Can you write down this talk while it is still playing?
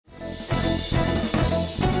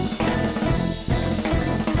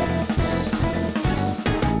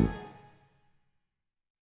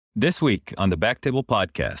This week on the BackTable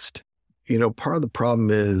podcast. Part of the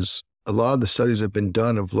problem is a lot of the studies that have been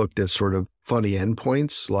done have looked at sort of funny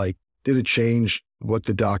endpoints, like did it change what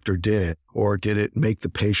the doctor did, or did it make the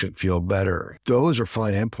patient feel better? Those are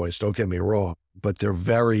fine endpoints, don't get me wrong, but they're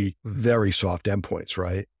very, very soft endpoints,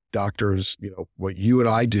 right? Doctors, what you and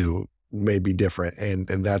I do may be different,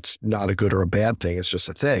 and that's not a good or a bad thing. It's just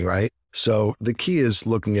a thing, right? So the key is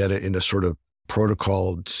looking at it in a sort of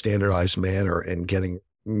protocol, standardized manner and getting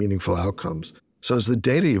meaningful outcomes. So as the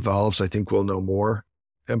data evolves, I think we'll know more,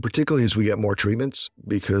 and particularly as we get more treatments,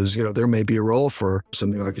 because, there may be a role for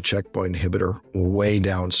something like a checkpoint inhibitor way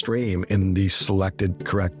downstream in the selected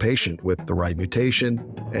correct patient with the right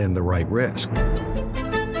mutation and the right risk.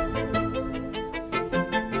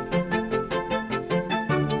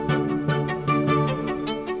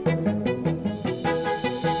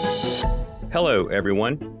 Hello,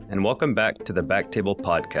 everyone, and welcome back to the BackTable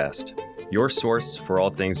podcast, your source for all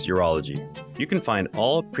things urology. You can find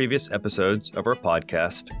all previous episodes of our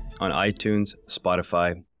podcast on iTunes,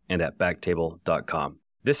 Spotify, and at backtable.com.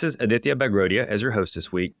 This is Aditya Bagrodia as your host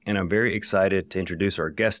this week, and I'm very excited to introduce our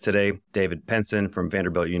guest today, David Penson from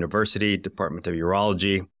Vanderbilt University, Department of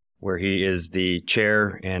Urology, where he is the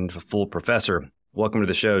chair and full professor. Welcome to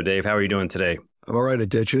the show, Dave. How are you doing today? I'm all right,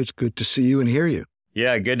 Aditya. It's good to see you and hear you.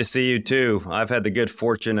 Yeah, good to see you too. I've had the good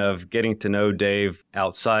fortune of getting to know Dave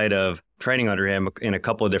outside of training under him in a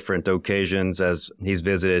couple of different occasions as he's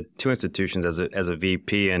visited two institutions as a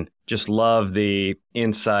VP, and just love the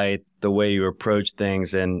insight, the way you approach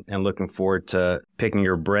things, and looking forward to picking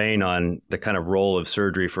your brain on the kind of role of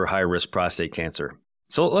surgery for high-risk prostate cancer.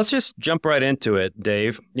 So let's just jump right into it,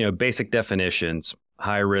 Dave. Basic definitions,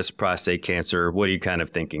 high-risk prostate cancer. What are you kind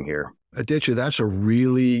of thinking here? Aditya, that's a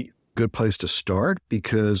really good place to start,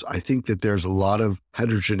 because I think that there's a lot of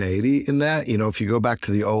heterogeneity in that. If you go back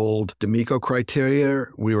to the old D'Amico criteria,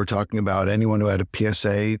 we were talking about anyone who had a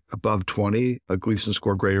PSA above 20, a Gleason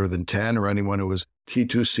score greater than 10, or anyone who was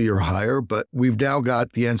T2C or higher. But we've now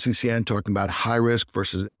got the NCCN talking about high risk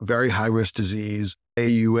versus very high risk disease.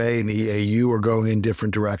 AUA and EAU are going in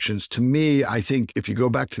different directions. To me, I think if you go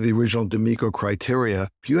back to the original D'Amico criteria,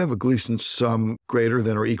 if you have a Gleason sum greater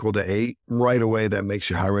than or equal to 8, right away that makes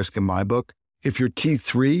you high risk in my book. If you're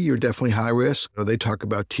T3, you're definitely high risk. They talk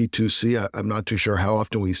about T2C. I'm not too sure how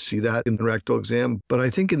often we see that in the rectal exam. But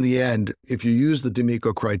I think in the end, if you use the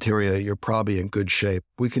D'Amico criteria, you're probably in good shape.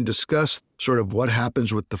 We can discuss sort of what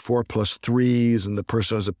happens with the 4+3s and the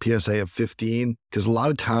person who has a PSA of 15, because a lot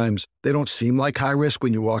of times they don't seem like high risk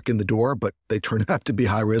when you walk in the door, but they turn out to be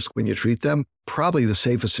high risk when you treat them. Probably the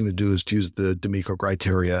safest thing to do is to use the D'Amico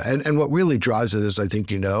criteria. And what really drives it, as I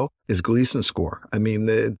think is Gleason score. I mean,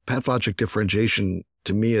 the pathologic differentiation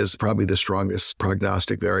to me is probably the strongest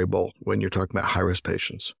prognostic variable when you're talking about high-risk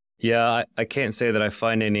patients. Yeah, I can't say that I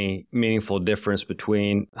find any meaningful difference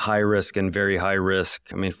between high risk and very high risk.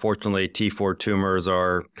 I mean, fortunately, T4 tumors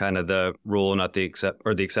are kind of the rule, not the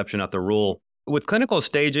exception, not the rule. With clinical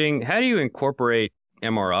staging, how do you incorporate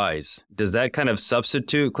MRIs? Does that kind of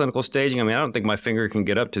substitute clinical staging? I mean, I don't think my finger can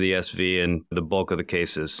get up to the SV in the bulk of the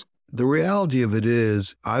cases. The reality of it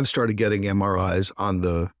is I've started getting MRIs on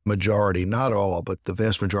the majority, not all, but the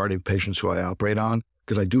vast majority of patients who I operate on,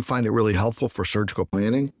 because I do find it really helpful for surgical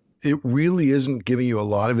planning. It really isn't giving you a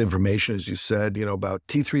lot of information, as you said, about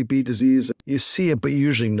T3B disease. You see it, but you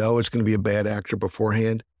usually know it's going to be a bad actor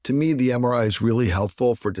beforehand. To me, the MRI is really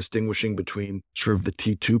helpful for distinguishing between sort of the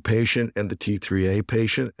T2 patient and the T3A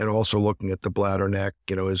patient, and also looking at the bladder neck,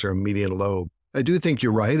 is there a median lobe? I do think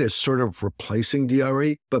you're right. It's sort of replacing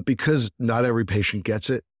DRE, but because not every patient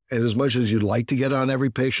gets it, and as much as you'd like to get it on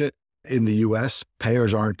every patient, in the US,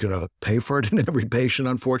 payers aren't going to pay for it in every patient,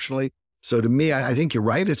 unfortunately. So to me, I think you're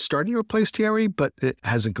right. It's starting to replace DRE, but it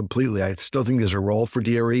hasn't completely. I still think there's a role for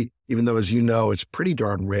DRE, even though, as you know, it's pretty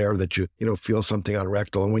darn rare that you feel something on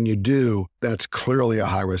rectal. And when you do, that's clearly a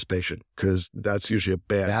high-risk patient, because that's usually a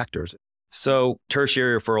bad actor. So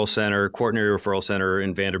tertiary referral center, quaternary referral center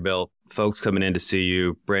in Vanderbilt, folks coming in to see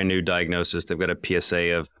you, brand new diagnosis. They've got a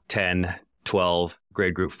PSA of 10, 12,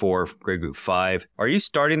 grade group 4, grade group 5. Are you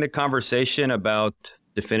starting the conversation about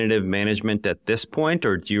definitive management at this point,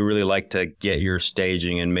 or do you really like to get your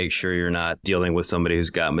staging and make sure you're not dealing with somebody who's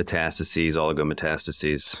got metastases,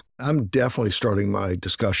 oligometastases? I'm definitely starting my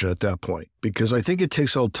discussion at that point, because I think it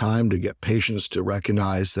takes a little time to get patients to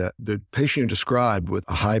recognize that the patient you described with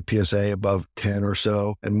a high PSA above 10 or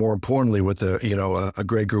so, and more importantly with a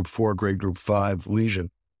grade group 4, grade group 5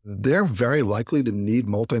 lesion, they're very likely to need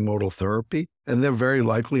multimodal therapy, and they're very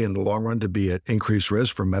likely in the long run to be at increased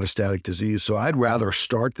risk for metastatic disease. So I'd rather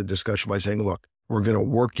start the discussion by saying, look, We're going to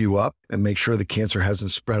work you up and make sure the cancer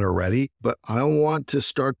hasn't spread already. But I want to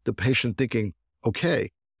start the patient thinking, okay,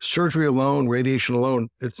 surgery alone, radiation alone,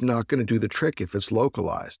 it's not going to do the trick if it's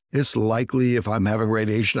localized. It's likely if I'm having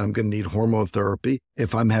radiation, I'm going to need hormone therapy.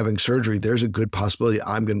 If I'm having surgery, there's a good possibility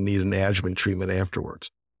I'm going to need an adjuvant treatment afterwards.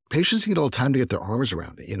 Patients need a little time to get their arms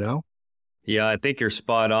around it, you know? Yeah, I think you're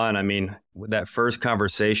spot on. I mean, with that first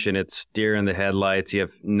conversation, it's deer in the headlights. You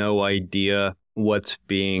have no idea what's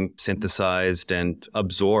being synthesized and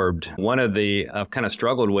absorbed. I've kind of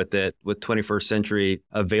struggled with it with 21st century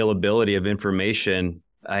availability of information.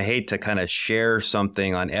 I hate to kind of share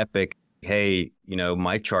something on Epic. Hey,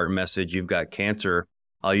 my chart message, you've got cancer.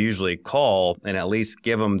 I'll usually call and at least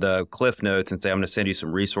give them the cliff notes and say, I'm going to send you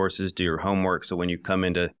some resources, do your homework. So when you come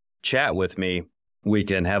in to chat with me, we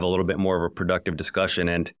can have a little bit more of a productive discussion.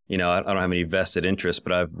 And, I don't have any vested interest,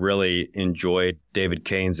 but I've really enjoyed David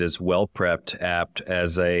Keynes's WellPrept app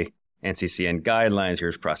as a NCCN guidelines.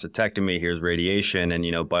 Here's prostatectomy, here's radiation.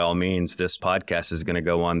 And, by all means, this podcast is going to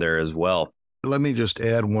go on there as well. Let me just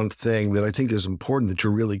add one thing that I think is important that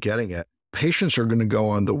you're really getting at. Patients are going to go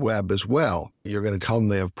on the web as well. You're going to tell them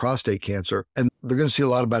they have prostate cancer, and they're going to see a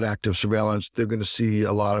lot about active surveillance. They're going to see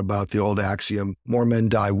a lot about the old axiom, more men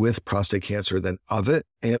die with prostate cancer than of it.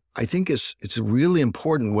 And I think it's really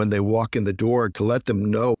important when they walk in the door to let them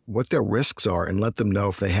know what their risks are and let them know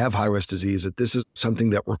if they have high-risk disease, that this is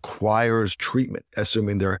something that requires treatment,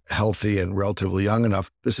 assuming they're healthy and relatively young enough.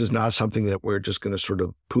 This is not something that we're just going to sort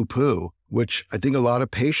of poo-poo, which I think a lot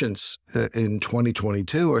of patients in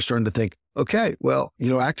 2022 are starting to think, okay, well,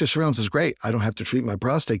 active surveillance is great. I don't have to treat my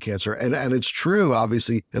prostate cancer. And it's true,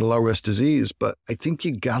 obviously, in a low-risk disease, but I think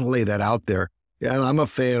you got to lay that out there. Yeah, and I'm a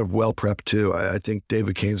fan of WellPrept too. I think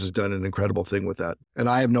David Keynes has done an incredible thing with that. And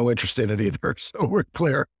I have no interest in it either, so we're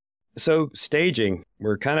clear. So staging,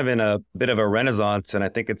 we're kind of in a bit of a renaissance, and I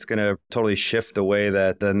think it's going to totally shift the way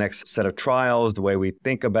that the next set of trials, the way we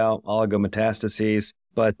think about oligometastases.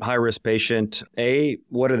 But high-risk patient, A,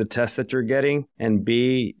 what are the tests that you're getting? And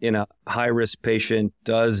B, in a high-risk patient,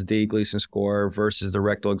 does the Gleason score versus the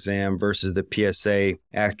rectal exam versus the PSA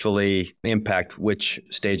actually impact which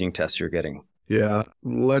staging tests you're getting? Yeah,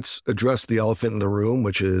 let's address the elephant in the room,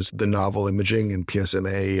 which is the novel imaging and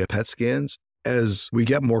PSMA PET scans. As we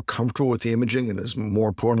get more comfortable with the imaging and as more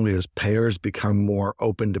importantly, as payers become more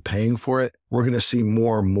open to paying for it, we're going to see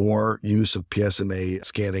more and more use of PSMA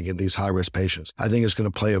scanning in these high-risk patients. I think it's going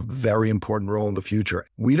to play a very important role in the future.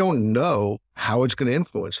 We don't know how it's going to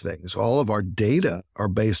influence things. All of our data are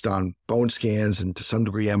based on bone scans and to some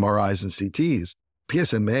degree MRIs and CTs.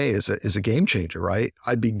 PSMA is a game changer, right?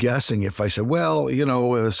 I'd be guessing if I said, well,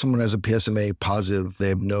 someone has a PSMA positive, they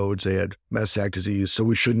have nodes, they had metastatic disease, so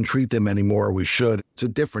we shouldn't treat them anymore. We should. It's a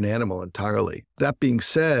different animal entirely. That being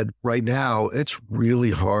said, right now, it's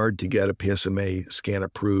really hard to get a PSMA scan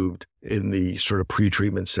approved in the sort of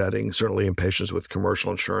pre-treatment setting, certainly in patients with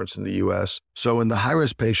commercial insurance in the US. So in the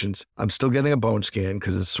high-risk patients, I'm still getting a bone scan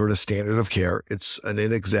because it's sort of standard of care. It's an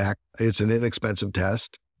inexpensive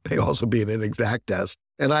test. May also be an inexact test.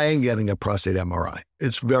 And I am getting a prostate MRI.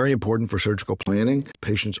 It's very important for surgical planning.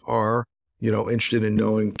 Patients are, interested in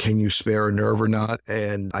knowing, can you spare a nerve or not?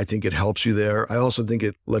 And I think it helps you there. I also think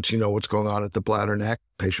it lets you know what's going on at the bladder neck.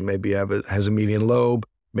 Patient maybe has a median lobe.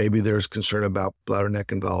 Maybe there's concern about bladder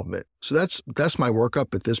neck involvement. So that's my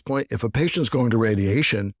workup at this point. If a patient's going to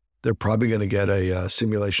radiation, they're probably going to get a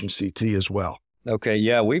simulation CT as well. Okay,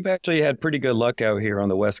 yeah, we've actually had pretty good luck out here on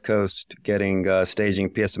the West Coast getting staging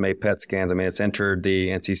PSMA PET scans. I mean, it's entered the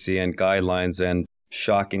NCCN guidelines, and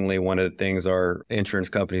shockingly, one of the things our insurance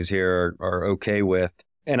companies here are okay with.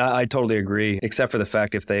 And I totally agree, except for the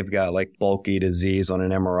fact if they've got like bulky disease on an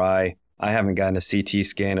MRI. I haven't gotten a CT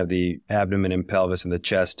scan of the abdomen and pelvis and the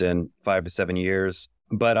chest in 5 to 7 years.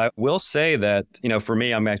 But I will say that, for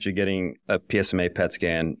me, I'm actually getting a PSMA PET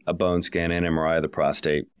scan, a bone scan, and MRI of the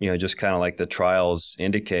prostate. Just kind of like the trials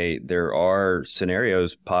indicate, there are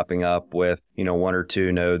scenarios popping up with, 1 or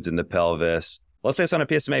 2 nodes in the pelvis. Let's say it's on a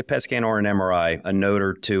PSMA PET scan or an MRI, a node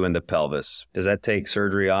or 2 in the pelvis. Does that take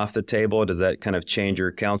surgery off the table? Does that kind of change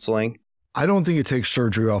your counseling? I don't think it takes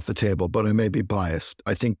surgery off the table, but I may be biased.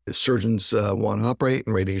 I think surgeons want to operate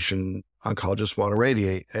and radiation oncologists want to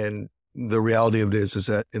radiate. And the reality of it is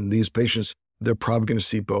that in these patients, they're probably going to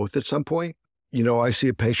see both at some point. I see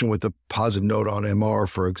a patient with a positive node on MR,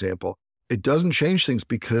 for example. It doesn't change things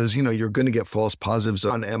because, you're going to get false positives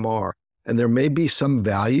on MR. And there may be some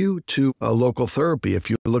value to a local therapy. If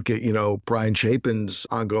you look at, Brian Chapin's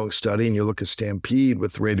ongoing study and you look at Stampede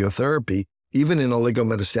with radiotherapy, even in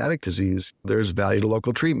oligometastatic disease, there's value to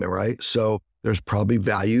local treatment, right? So there's probably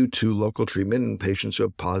value to local treatment in patients who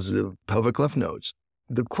have positive pelvic lymph nodes.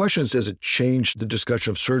 The question is, does it change the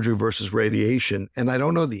discussion of surgery versus radiation? And I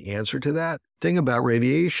don't know the answer to that. Thing about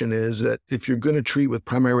radiation is that if you're going to treat with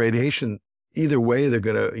primary radiation, either way, they're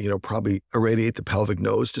going to, probably irradiate the pelvic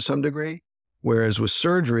nodes to some degree. Whereas with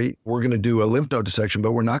surgery, we're going to do a lymph node dissection,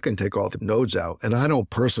 but we're not going to take all the nodes out. And I don't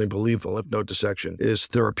personally believe the lymph node dissection is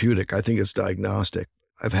therapeutic. I think it's diagnostic.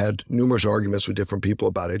 I've had numerous arguments with different people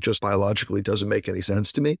about it. It just biologically doesn't make any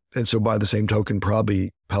sense to me. And so by the same token,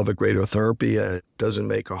 probably pelvic radiotherapy doesn't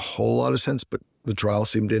make a whole lot of sense, but the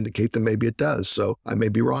trials seem to indicate that maybe it does. So I may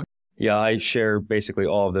be wrong. Yeah, I share basically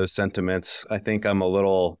all of those sentiments. I think I'm a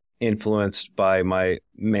little influenced by my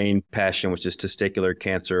main passion, which is testicular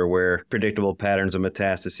cancer, where predictable patterns of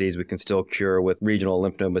metastases we can still cure with regional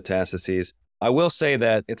lymph node metastases. I will say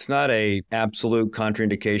that it's not a absolute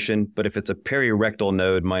contraindication, but if it's a perirectal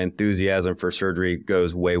node, my enthusiasm for surgery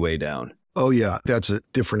goes way, way down. Oh, yeah, that's a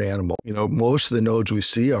different animal. Most of the nodes we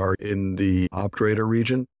see are in the obturator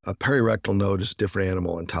region. A perirectal node is a different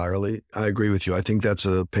animal entirely. I agree with you. I think that's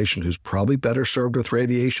a patient who's probably better served with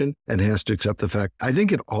radiation and has to accept the fact. I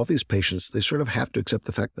think in all these patients, they sort of have to accept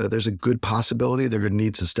the fact that there's a good possibility they're going to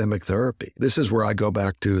need systemic therapy. This is where I go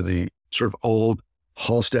back to the sort of old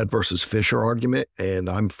Halstead versus Fisher argument, and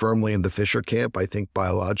I'm firmly in the Fisher camp. I think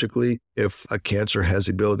biologically, if a cancer has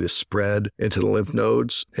the ability to spread into the lymph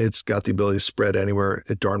nodes, it's got the ability to spread anywhere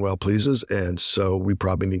it darn well pleases. And so we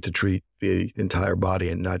probably need to treat the entire body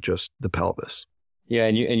and not just the pelvis. Yeah,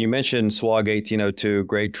 and you mentioned SWOG 1802,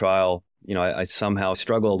 great trial. I somehow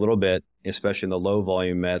struggle a little bit, especially in the low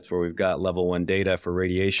volume mets where we've got level 1 data for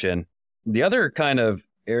radiation. The other kind of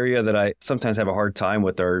area that I sometimes have a hard time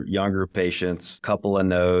with are younger patients, couple of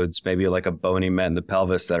nodes, maybe like a bony met in the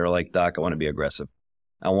pelvis that are like, doc, I want to be aggressive.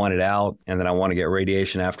 I want it out, and then I want to get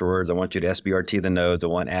radiation afterwards. I want you to SBRT the nodes. I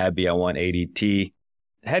want ABI. I want ADT.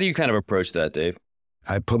 How do you kind of approach that, Dave?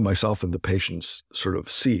 I put myself in the patient's sort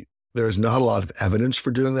of seat. There's not a lot of evidence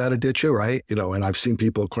for doing that, Aditya, right? And I've seen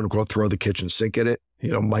people, quote unquote, throw the kitchen sink at it.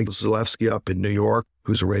 Mike Zalewski up in New York,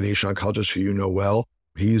 who's a radiation oncologist who you know well,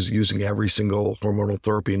 he's using every single hormonal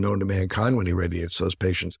therapy known to mankind when he radiates those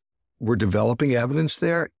patients. We're developing evidence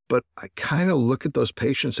there, but I kind of look at those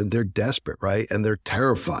patients and they're desperate, right? And they're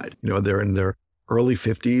terrified. They're in their early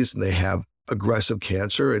 50s and they have aggressive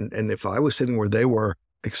cancer. And if I was sitting where they were,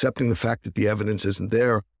 accepting the fact that the evidence isn't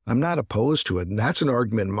there, I'm not opposed to it. And that's an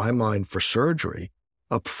argument in my mind for surgery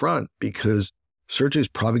up front, because surgery is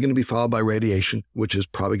probably going to be followed by radiation, which is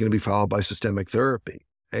probably going to be followed by systemic therapy.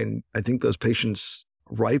 And I think those patients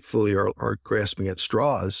rightfully are grasping at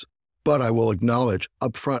straws. But I will acknowledge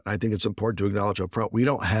up front, I think it's important to acknowledge up front, we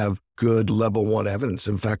don't have good level 1 evidence.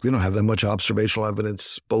 In fact, we don't have that much observational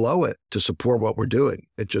evidence below it to support what we're doing.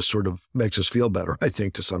 It just sort of makes us feel better, I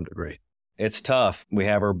think, to some degree. It's tough. We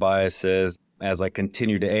have our biases. As I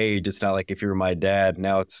continue to age, it's not like if you were my dad.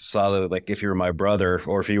 Now it's solid like if you were my brother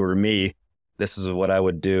or if you were me, this is what I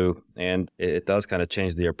would do. And it does kind of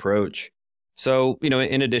change the approach. So,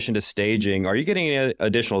 in addition to staging, are you getting any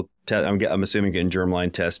additional I'm assuming getting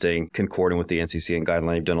germline testing, concording with the NCCN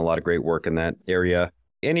guideline. You've done a lot of great work in that area.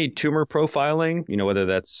 Any tumor profiling, whether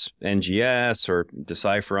that's NGS or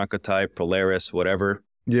Decipher, Oncotype, Polaris, whatever?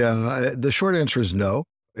 Yeah, the short answer is no.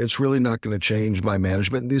 It's really not going to change my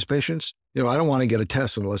management in these patients. I don't want to get a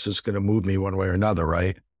test unless it's going to move me one way or another,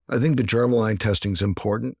 right? I think the germline testing is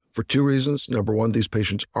important for 2 reasons. Number one, these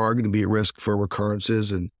patients are going to be at risk for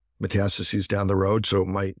recurrences and metastases down the road, so it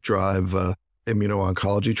might drive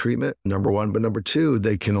immuno-oncology treatment, number one. But number 2,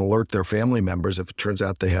 they can alert their family members if it turns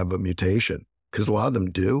out they have a mutation, because a lot of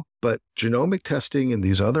them do. But genomic testing and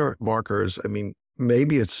these other markers,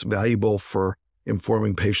 maybe it's valuable for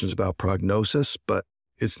informing patients about prognosis, but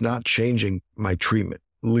it's not changing my treatment.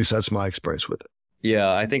 At least that's my experience with it.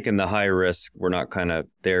 Yeah, I think in the high risk, we're not kind of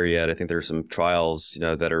there yet. I think there's some trials,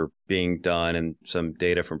 that are being done and some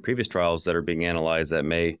data from previous trials that are being analyzed that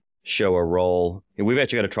may show a role. And we've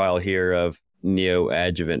actually got a trial here of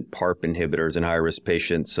neoadjuvant PARP inhibitors in high risk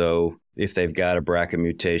patients. So if they've got a BRCA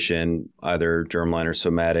mutation, either germline or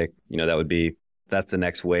somatic, that's the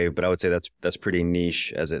next wave. But I would say that's pretty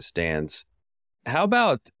niche as it stands. How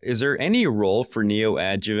about, is there any role for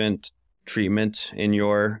neoadjuvant treatment in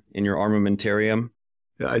your armamentarium?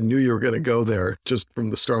 I knew you were going to go there just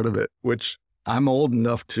from the start of it, which I'm old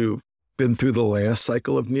enough to have been through the last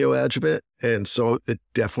cycle of neoadjuvant. And so it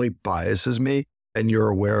definitely biases me. And you're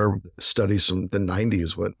aware of studies from the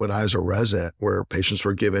 90s when I was a resident where patients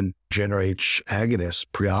were given GnRH agonists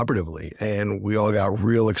preoperatively. And we all got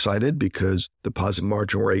real excited because the positive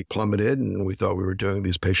margin rate plummeted and we thought we were doing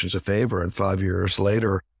these patients a favor. And 5 years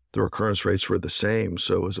later, the recurrence rates were the same.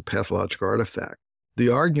 So it was a pathological artifact. The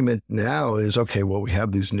argument now is, okay, well, we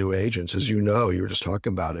have these new agents, as you know, you were just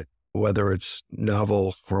talking about it, whether it's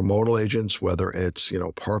novel hormonal agents, whether it's,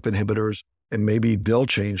 PARP inhibitors, and maybe they'll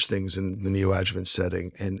change things in the neoadjuvant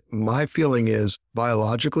setting. And my feeling is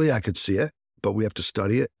biologically, I could see it, but we have to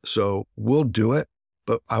study it. So we'll do it,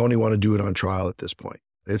 but I only want to do it on trial at this point.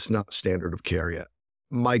 It's not standard of care yet.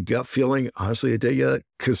 My gut feeling, honestly, Aditya,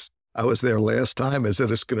 because I was there last time, is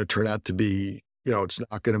that it's going to turn out to be, it's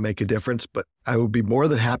not going to make a difference, but I would be more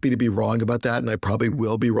than happy to be wrong about that. And I probably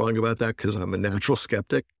will be wrong about that because I'm a natural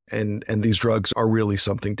skeptic. And these drugs are really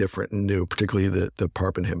something different and new, particularly the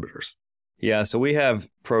PARP inhibitors. Yeah, so we have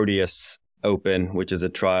Proteus open, which is a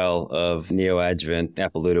trial of neoadjuvant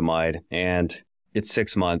apalutamide, and it's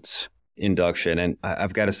 6 months induction. And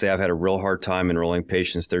I've got to say, I've had a real hard time enrolling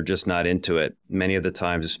patients. They're just not into it. Many of the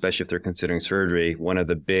times, especially if they're considering surgery, one of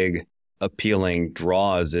the big appealing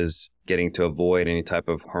draws is getting to avoid any type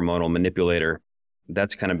of hormonal manipulator.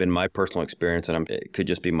 That's kind of been my personal experience, and it could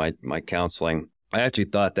just be my counseling. I actually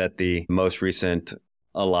thought that the most recent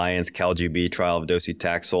Alliance CalGB trial of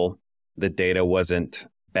docetaxel, the data wasn't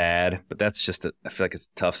bad, but that's just, I feel like it's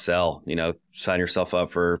a tough sell, sign yourself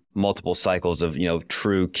up for multiple cycles of,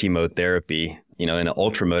 true chemotherapy, in an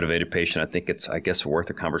ultra motivated patient. I think it's, worth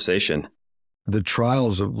a conversation. The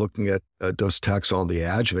trials of looking at docetaxel in the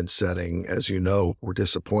adjuvant setting, as you know, were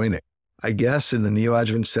disappointing. I guess in the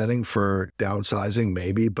neoadjuvant setting for downsizing,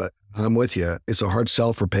 maybe, but I'm with you. It's a hard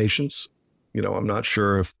sell for patients. I'm not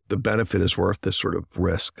sure if the benefit is worth this sort of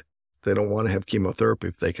risk. They don't want to have chemotherapy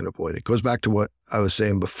if they can avoid it. It goes back to what I was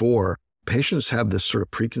saying before. Patients have this sort of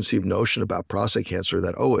preconceived notion about prostate cancer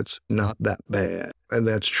that, it's not that bad. And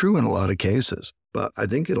that's true in a lot of cases. But I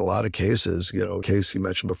think in a lot of cases, case you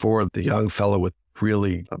mentioned before, the young fellow with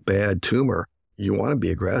really a bad tumor, you want to be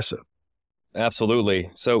aggressive. Absolutely.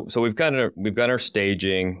 So we've got our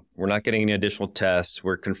staging. We're not getting any additional tests.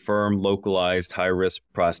 We're confirmed localized high-risk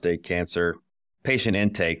prostate cancer. Patient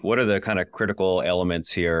intake, what are the kind of critical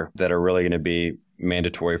elements here that are really going to be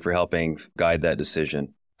mandatory for helping guide that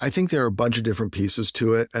decision? I think there are a bunch of different pieces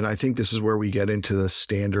to it. And I think this is where we get into the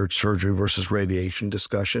standard surgery versus radiation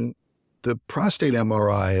discussion. The prostate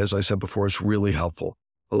MRI, as I said before, is really helpful.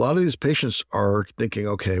 A lot of these patients are thinking,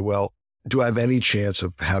 okay, well, do I have any chance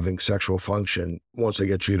of having sexual function once I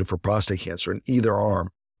get treated for prostate cancer in either arm?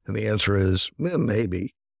 And the answer is,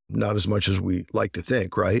 maybe, not as much as we like to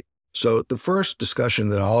think, right? So the first discussion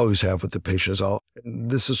that I always have with the patient is,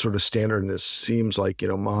 this is sort of standard and it seems like,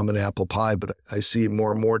 mom and apple pie, but I see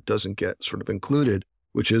more and more it doesn't get sort of included,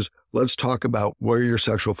 which is, let's talk about where your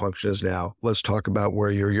sexual function is now. Let's talk about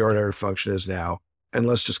where your urinary function is now. And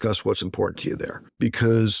let's discuss what's important to you there.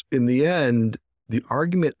 Because in the end, the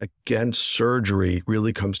argument against surgery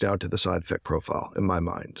really comes down to the side effect profile, in my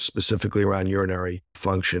mind, specifically around urinary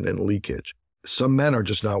function and leakage. Some men are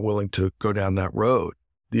just not willing to go down that road.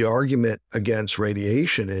 The argument against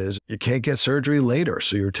radiation is you can't get surgery later,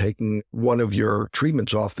 so you're taking one of your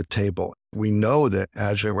treatments off the table. We know that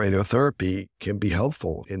adjuvant radiotherapy can be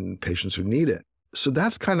helpful in patients who need it. So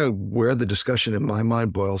that's kind of where the discussion in my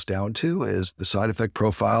mind boils down to, is the side effect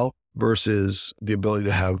profile versus the ability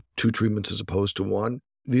to have two treatments as opposed to one.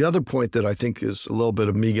 The other point that I think is a little bit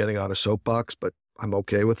of me getting on a soapbox, but I'm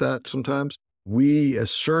okay with that sometimes. We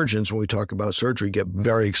as surgeons, when we talk about surgery, get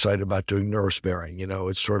very excited about doing neurosparing.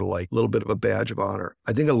 It's sort of like a little bit of a badge of honor.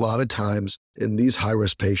 I think a lot of times in these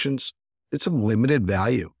high-risk patients, it's of limited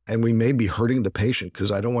value. And we may be hurting the patient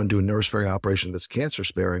because I don't want to do a neurosparing operation that's cancer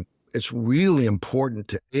sparing. It's really important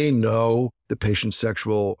to know the patient's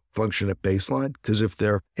sexual function at baseline, because if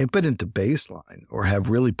they're impotent to baseline or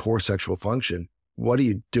have really poor sexual function, what are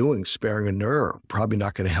you doing sparing a nerve? Probably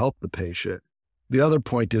not going to help the patient. The other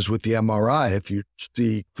point is with the MRI, if you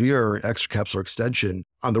see clear extracapsular extension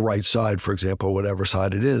on the right side, for example, whatever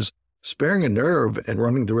side it is, sparing a nerve and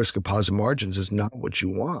running the risk of positive margins is not what you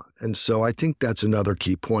want. And so I think that's another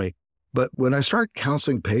key point. But when I start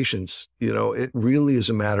counseling patients, it really is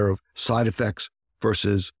a matter of side effects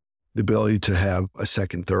versus the ability to have a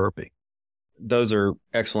second therapy. Those are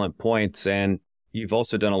excellent points. And you've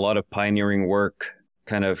also done a lot of pioneering work,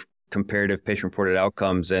 kind of comparative patient-reported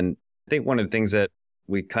outcomes. And I think one of the things that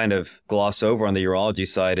we kind of gloss over on the urology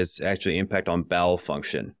side is actually impact on bowel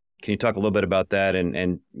function. Can you talk a little bit about that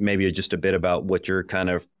and maybe just a bit about what your kind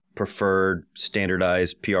of preferred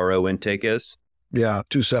standardized PRO intake is? Yeah,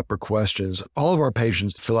 two separate questions. All of our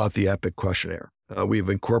patients fill out the EPIC questionnaire. We've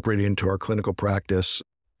incorporated into our clinical practice.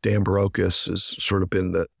 Dan Barocas has sort of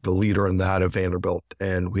been the leader in that at Vanderbilt,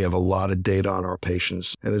 and we have a lot of data on our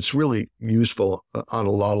patients, and it's really useful on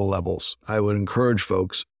a lot of levels. I would encourage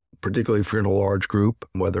folks particularly if you're in a large group,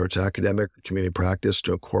 whether it's academic or community practice,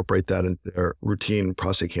 to incorporate that into their routine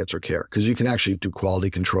prostate cancer care. Because you can actually do quality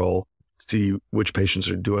control, see which patients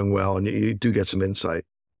are doing well, and you do get some insight.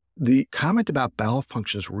 The comment about bowel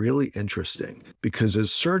function is really interesting because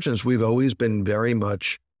as surgeons, we've always been very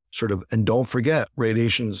much sort of, and don't forget,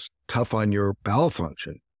 radiation's tough on your bowel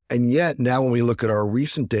function. And yet now when we look at our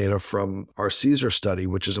recent data from our CSER study,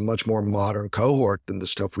 which is a much more modern cohort than the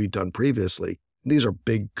stuff we've done previously, these are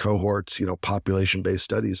big cohorts, population-based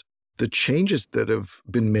studies. The changes that have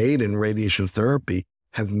been made in radiation therapy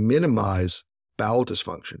have minimized bowel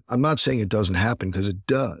dysfunction. I'm not saying it doesn't happen because it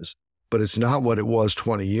does, but it's not what it was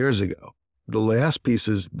 20 years ago. The last piece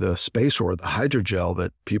is the spacer or the hydrogel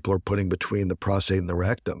that people are putting between the prostate and the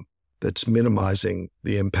rectum that's minimizing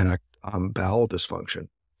the impact on bowel dysfunction.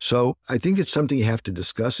 So I think it's something you have to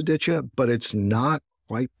discuss, Aditya, but it's not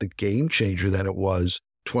quite the game changer that it was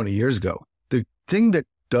 20 years ago. The thing that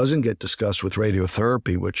doesn't get discussed with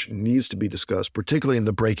radiotherapy, which needs to be discussed, particularly in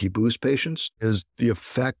the brachy-boost patients, is the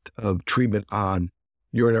effect of treatment on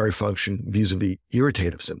urinary function vis-a-vis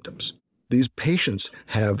irritative symptoms. These patients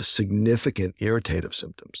have significant irritative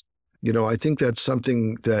symptoms. I think that's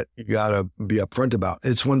something that you got to be upfront about.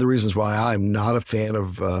 It's one of the reasons why I'm not a fan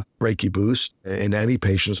of brachy-boost in any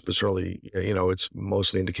patients, but certainly, it's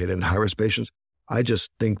mostly indicated in high-risk patients. I just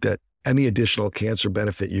think that any additional cancer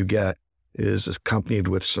benefit you get is accompanied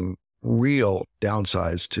with some real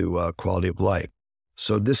downsides to quality of life.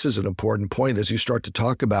 So this is an important point as you start to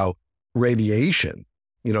talk about radiation.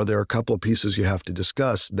 There are a couple of pieces you have to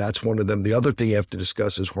discuss. That's one of them. The other thing you have to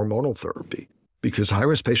discuss is hormonal therapy, because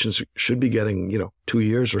high-risk patients should be getting, 2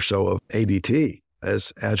 years or so of ADT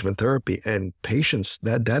as adjuvant therapy. And patients,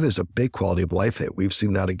 that is a big quality of life hit. We've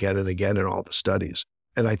seen that again and again in all the studies.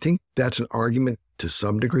 And I think that's an argument to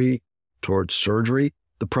some degree towards surgery.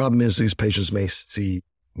 The problem is these patients may see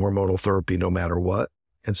hormonal therapy no matter what.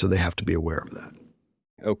 And so they have to be aware of that.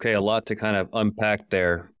 Okay, a lot to kind of unpack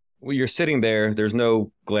there. Well, you're sitting there, there's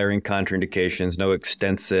no glaring contraindications, no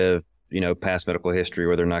extensive, past medical history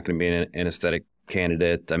where they're not going to be an anesthetic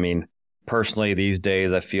candidate. I mean, personally, these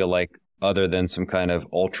days, I feel like other than some kind of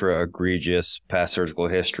ultra egregious past surgical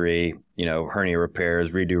history, hernia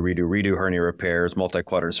repairs, redo hernia repairs,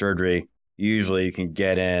 multi-quadrant surgery, usually you can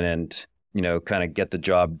get in and, kind of get the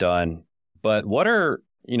job done. But what are,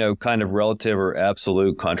 kind of relative or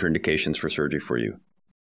absolute contraindications for surgery for you?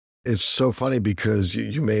 It's so funny because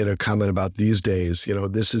you made a comment about these days,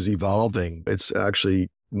 this is evolving. It's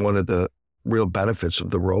actually one of the real benefits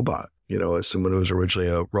of the robot. As someone who was originally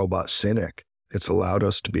a robot cynic, it's allowed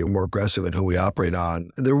us to be more aggressive in who we operate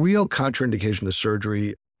on. The real contraindication to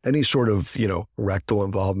surgery, any sort of, rectal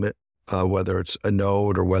involvement, whether it's a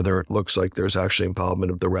node or whether it looks like there's actually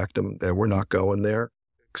involvement of the rectum, we're not going there.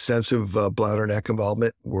 Extensive bladder neck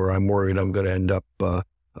involvement, where I'm worried I'm going to end up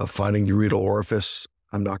finding ureteral orifice,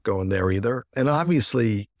 I'm not going there either. And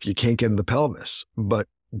obviously, you can't get in the pelvis. But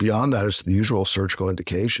beyond that, it's the usual surgical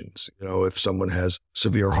indications. If someone has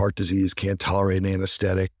severe heart disease, can't tolerate an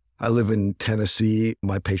anesthetic. I live in Tennessee.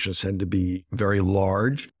 My patients tend to be very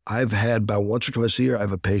large. I've had about once or twice a year, I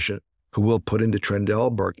have a patient who will put into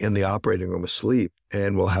Trendelenburg in the operating room asleep,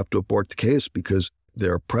 and we'll have to abort the case because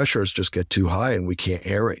their pressures just get too high and we can't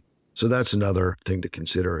aerate. So that's another thing to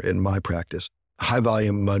consider in my practice. High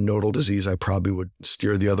volume nodal disease, I probably would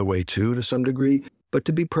steer the other way too, to some degree. But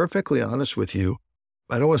to be perfectly honest with you,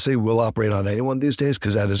 I don't want to say we'll operate on anyone these days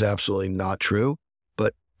because that is absolutely not true.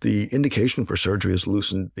 But the indication for surgery is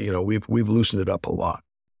loosened. We've loosened it up a lot.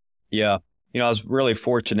 Yeah. I was really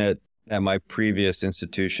fortunate at my previous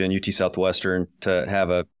institution, UT Southwestern, to have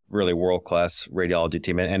a really world-class radiology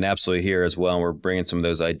team, and absolutely here as well. And we're bringing some of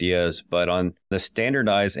those ideas. But on the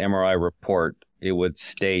standardized MRI report, it would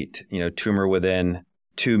state, tumor within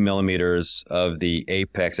 2 millimeters of the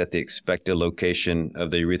apex at the expected location of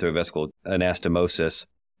the urethrovesical anastomosis.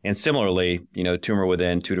 And similarly, tumor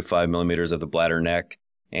within 2 to 5 millimeters of the bladder neck.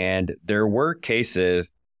 And there were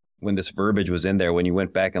cases when this verbiage was in there, when you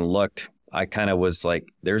went back and looked, I kind of was like,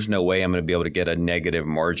 there's no way I'm going to be able to get a negative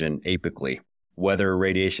margin apically. Whether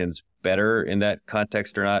radiation's better in that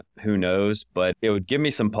context or not, who knows? But it would give me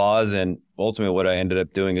some pause. And ultimately, what I ended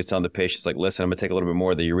up doing is telling the patients, like, listen, I'm going to take a little bit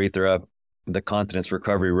more of the urethra. The continence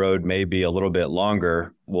recovery road may be a little bit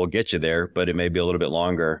longer. We'll get you there, but it may be a little bit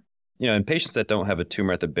longer. In patients that don't have a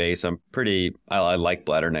tumor at the base, I like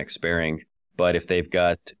bladder neck sparing. But if they've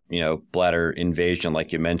got, bladder invasion,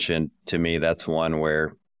 like you mentioned, to me, that's one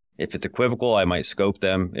where if it's equivocal, I might scope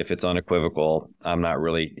them. If it's unequivocal, I'm not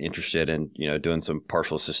really interested in, doing some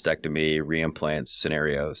partial cystectomy, reimplant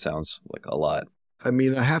scenario. Sounds like a lot. I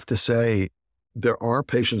mean, I have to say, there are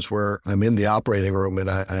patients where I'm in the operating room and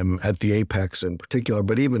I'm at the apex in particular,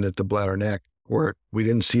 but even at the bladder neck, where we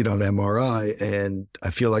didn't see it on MRI, and I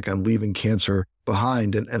feel like I'm leaving cancer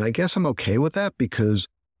behind. And I guess I'm okay with that because,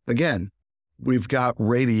 again, we've got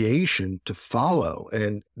radiation to follow,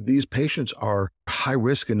 and these patients are high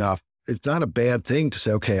risk enough. It's not a bad thing to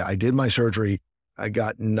say, okay, I did my surgery, I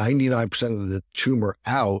got 99% of the tumor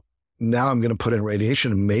out. Now I'm going to put in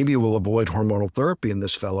radiation, and maybe we'll avoid hormonal therapy in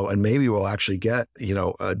this fellow, and maybe we'll actually get,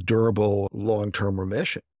 a durable long-term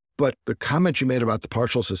remission. But the comment you made about the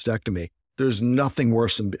partial cystectomy, there's nothing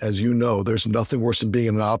worse than, as you know, there's nothing worse than being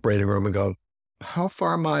in an operating room and going, how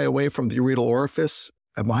far am I away from the ureteral orifice?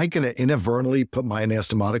 Am I going to inadvertently put my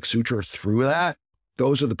anastomotic suture through that?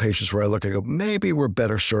 Those are the patients where I look and go, maybe we're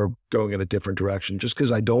better served going in a different direction, just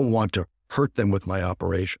because I don't want to hurt them with my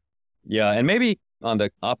operation. Yeah, and maybe on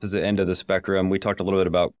the opposite end of the spectrum, we talked a little bit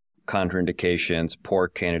about contraindications, poor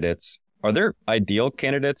candidates. Are there ideal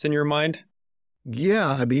candidates in your mind? Yeah,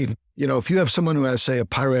 I mean, if you have someone who has, say, a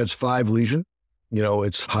Peyronie's 5 lesion,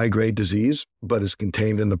 it's high-grade disease, but it's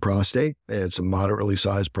contained in the prostate, and it's a moderately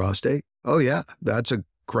sized prostate. Oh, yeah, that's a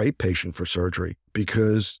great patient for surgery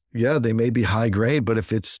because, yeah, they may be high-grade, but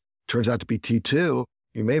if it turns out to be T2,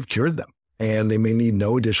 you may have cured them, and they may need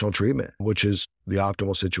no additional treatment, which is the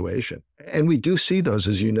optimal situation. And we do see those,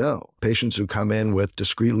 as you know, patients who come in with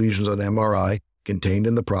discrete lesions on MRI contained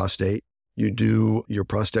in the prostate. You do your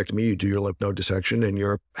prostatectomy, you do your lymph node dissection, and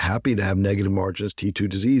you're happy to have negative margins, T2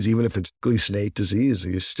 disease. Even if it's Gleason 8 disease,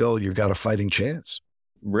 you've got a fighting chance.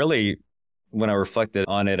 Really, when I reflected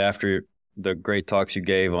on it after the great talks you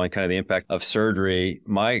gave on kind of the impact of surgery,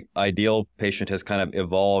 my ideal patient has kind of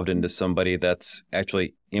evolved into somebody that's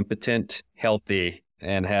actually impotent, healthy,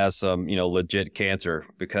 and has some, legit cancer.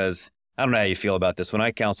 Because I don't know how you feel about this. When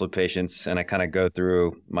I counsel patients and I kind of go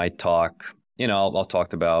through my talk, I'll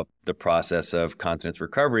talk about the process of continence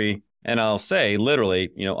recovery, and I'll say literally,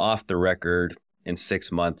 off the record, in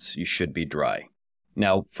 6 months, you should be dry.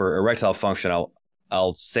 Now, for erectile function,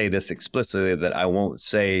 I'll say this explicitly, that I won't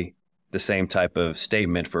say the same type of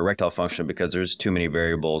statement for erectile function because there's too many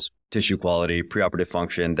variables, tissue quality, preoperative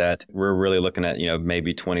function, that we're really looking at,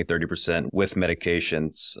 maybe 20, 30% with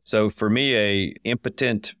medications. So for me, a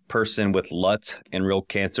impotent person with LUTs and real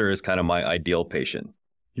cancer is kind of my ideal patient.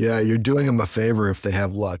 Yeah, you're doing them a favor if they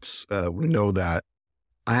have LUTs. We know that.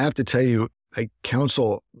 I have to tell you, I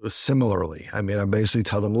counsel similarly. I mean, I basically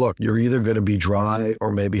tell them, look, you're either going to be dry or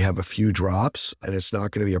maybe have a few drops, and it's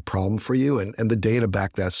not going to be a problem for you. And the data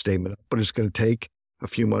back that statement up, but it's going to take a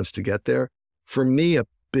few months to get there. For me, a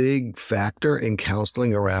big factor in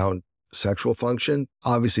counseling around sexual function,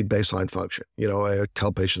 obviously baseline function. I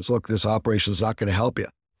tell patients, look, this operation is not going to help you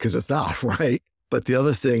because it's not, right? But the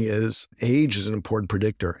other thing is age is an important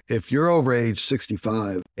predictor. If you're over age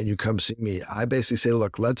 65 and you come see me, I basically say,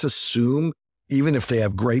 look, let's assume, even if they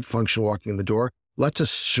have great function walking in the door, let's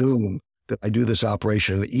assume that I do this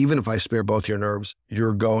operation. And even if I spare both your nerves,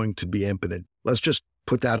 you're going to be impotent. Let's just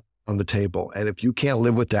put that on the table. And if you can't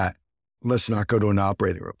live with that, let's not go to an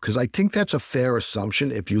operating room. Because I think that's a fair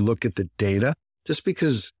assumption if you look at the data, just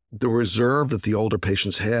because the reserve that the older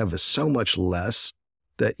patients have is so much less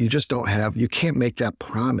that you just don't have, you can't make that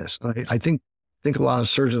promise. I think a lot of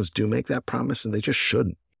surgeons do make that promise and they just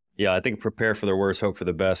shouldn't. Yeah, I think prepare for the worst, hope for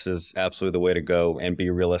the best is absolutely the way to go, and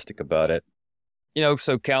be realistic about it.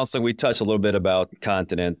 So counseling, we touched a little bit about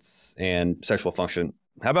continence and sexual function.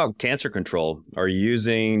 How about cancer control? Are you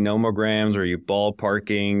using nomograms? Are you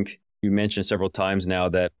ballparking? You mentioned several times now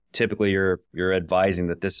that typically you're advising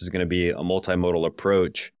that this is going to be a multimodal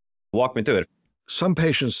approach. Walk me through it. Some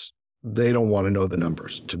patients, they don't want to know the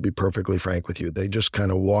numbers, to be perfectly frank with you. They just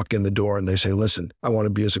kind of walk in the door and they say, listen, I want to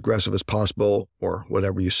be as aggressive as possible, or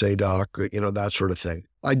whatever you say, doc, that sort of thing.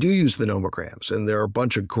 I do use the nomograms, and there are a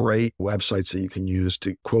bunch of great websites that you can use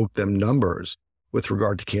to quote them numbers with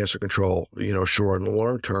regard to cancer control, short and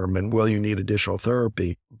long term, and will you need additional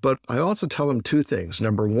therapy? But I also tell them two things.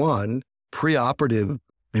 Number one, preoperative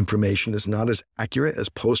information is not as accurate as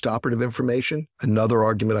postoperative information. Another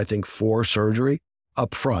argument, I think, for surgery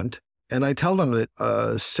up front. And I tell them that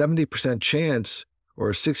a 70% chance or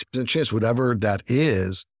a 60% chance, whatever that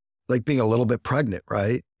is, like being a little bit pregnant,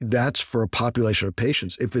 right? That's for a population of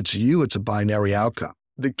patients. If it's you, it's a binary outcome.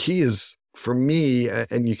 The key is, for me,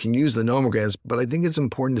 and you can use the nomograms, but I think it's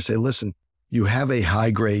important to say, listen, you have a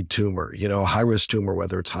high-grade tumor, a high-risk tumor,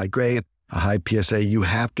 whether it's high-grade, a high PSA, you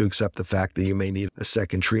have to accept the fact that you may need a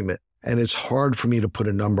second treatment. And it's hard for me to put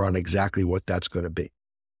a number on exactly what that's going to be.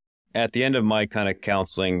 At the end of my kind of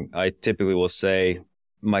counseling, I typically will say,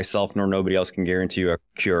 myself nor nobody else can guarantee you a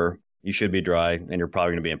cure. You should be dry and you're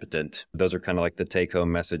probably going to be impotent. Those are kind of like the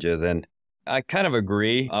take-home messages. And I kind of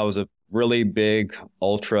agree. I was a really big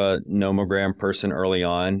ultra nomogram person early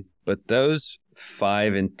on, but those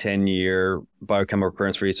 5 and 10 year biochemical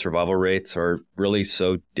recurrence-free survival rates are really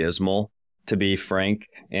so dismal, to be frank.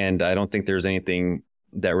 And I don't think there's anything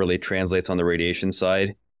that really translates on the radiation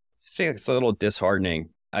side. It's a little disheartening.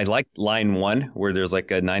 I like line one, where there's like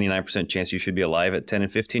a 99% chance you should be alive at 10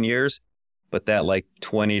 and 15 years. But that like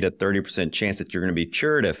 20 to 30% chance that you're going to be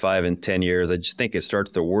cured at 5 and 10 years, I just think it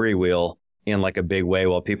starts the worry wheel in like a big way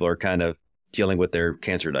while people are kind of dealing with their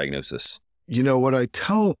cancer diagnosis. You know, what I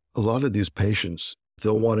tell a lot of these patients,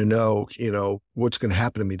 they'll want to know, what's going to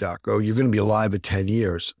happen to me, doc? Oh, you're going to be alive at 10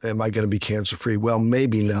 years. Am I going to be cancer-free? Well,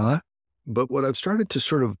 maybe not. But what I've started to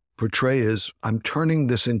sort of portray is I'm turning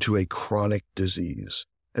this into a chronic disease.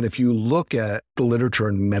 And if you look at the literature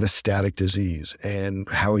on metastatic disease and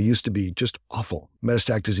how it used to be just awful,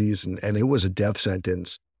 metastatic disease, and it was a death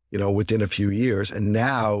sentence, within a few years. And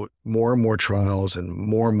now more and more trials and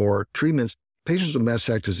more treatments, patients with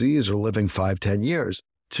metastatic disease are living 5-10 years.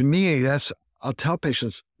 To me, I'll tell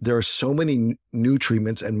patients there are so many new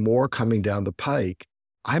treatments and more coming down the pike.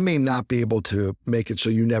 I may not be able to make it so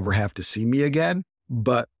you never have to see me again,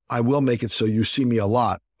 but I will make it so you see me a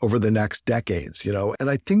lot over the next decades, and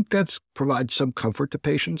I think that's provides some comfort to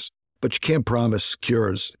patients, but you can't promise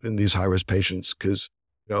cures in these high-risk patients because,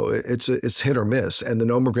 it's hit or miss, and the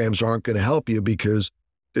nomograms aren't going to help you because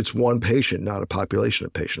it's one patient, not a population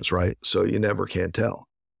of patients, right? So you never can tell.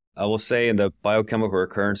 I will say in the biochemical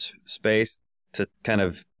recurrence space, to kind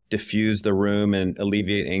of diffuse the room and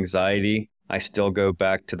alleviate anxiety, I still go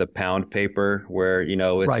back to the pound paper where, it's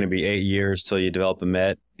going to be 8 years till you develop a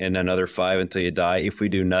MET and another 5 until you die if we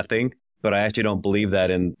do nothing. But I actually don't believe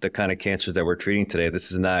that in the kind of cancers that we're treating today.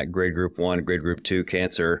 This is not grade group 1, grade group 2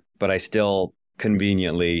 cancer, but I still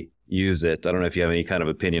conveniently use it. I don't know if you have any kind of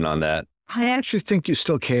opinion on that. I actually think you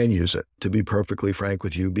still can use it, to be perfectly frank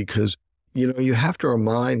with you, because, you have to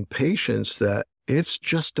remind patients that it's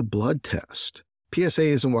just a blood test. PSA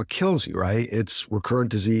isn't what kills you, right? It's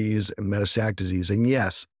recurrent disease and metastatic disease. And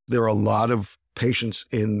yes, there are a lot of patients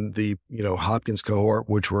in the, Hopkins cohort,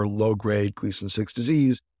 which were low-grade Gleason 6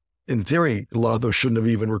 disease. In theory, a lot of those shouldn't have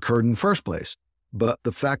even recurred in the first place. But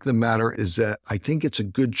the fact of the matter is that I think it's a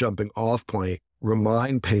good jumping off point.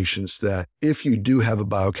 Remind patients that if you do have a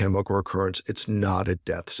biochemical recurrence, it's not a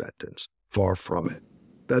death sentence. Far from it.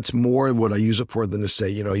 That's more what I use it for than to say,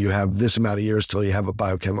 you have this amount of years till you have a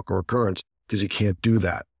biochemical recurrence, because you can't do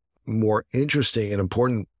that. More interesting and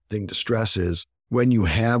important thing to stress is when you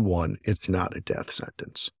have one, it's not a death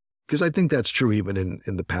sentence. Because I think that's true even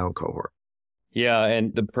in the pound cohort. Yeah,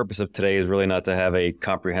 and the purpose of today is really not to have a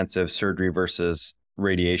comprehensive surgery versus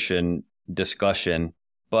radiation discussion,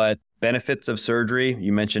 but benefits of surgery.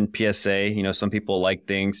 You mentioned PSA. Some people like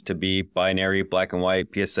things to be binary, black and white.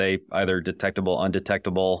 PSA, either detectable,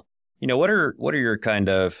 undetectable. What are your kind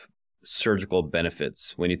of surgical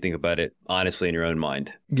benefits when you think about it honestly in your own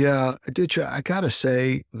mind? Yeah, Aditya, I got to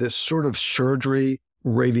say this sort of surgery,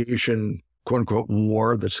 radiation, quote unquote,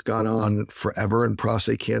 war that's gone on forever in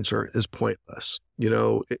prostate cancer is pointless.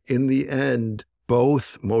 In the end,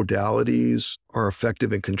 both modalities are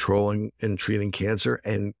effective in controlling and treating cancer.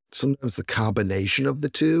 And sometimes the combination of the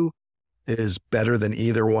two is better than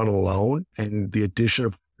either one alone. And the addition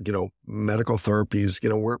of medical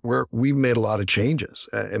therapies, we've made a lot of changes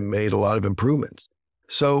and made a lot of improvements.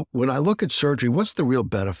 So when I look at surgery, what's the real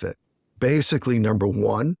benefit? Basically, number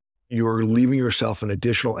one, you're leaving yourself an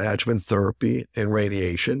additional adjuvant therapy and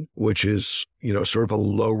radiation, which is, sort of a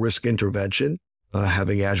low risk intervention,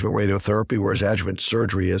 having adjuvant radiotherapy, whereas adjuvant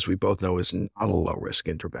surgery, as we both know, is not a low risk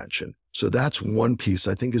intervention. So that's one piece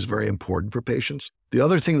I think is very important for patients. The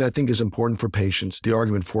other thing that I think is important for patients, the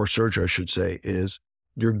argument for surgery, I should say, is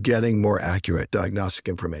you're getting more accurate diagnostic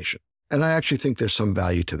information. And I actually think there's some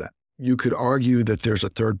value to that. You could argue that there's a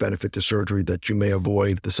third benefit to surgery, that you may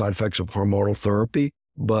avoid the side effects of hormonal therapy,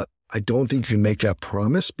 but I don't think you can make that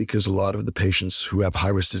promise because a lot of the patients who have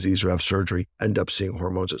high-risk disease or have surgery end up seeing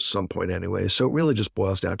hormones at some point anyway. So it really just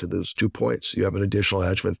boils down to those 2 points. You have an additional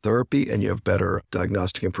adjuvant therapy and you have better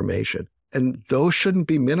diagnostic information. And those shouldn't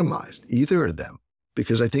be minimized, either of them,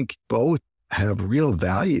 because I think both have real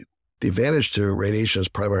value. The advantage to radiation as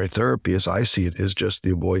primary therapy, as I see it, is just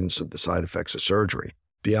the avoidance of the side effects of surgery.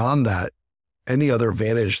 Beyond that, any other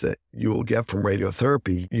advantage that you will get from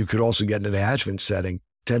radiotherapy, you could also get in an adjuvant setting,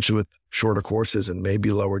 potentially with shorter courses and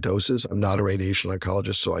maybe lower doses. I'm not a radiation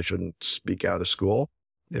oncologist, so I shouldn't speak out of school.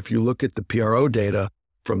 If you look at the PRO data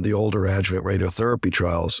from the older adjuvant radiotherapy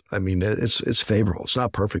trials, I mean, it's favorable. It's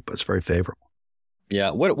not perfect, but it's very favorable. Yeah.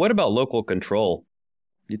 What about local control?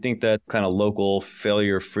 Do you think that kind of local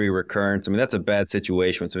failure-free recurrence, I mean, that's a bad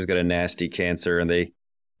situation when someone's got a nasty cancer and they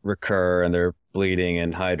recur and they're bleeding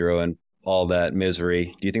and hydro and all that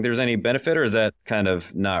misery. Do you think there's any benefit, or is that kind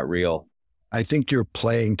of not real? I think you're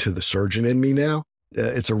playing to the surgeon in me now.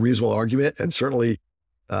 It's a reasonable argument. And certainly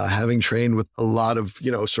having trained with a lot of,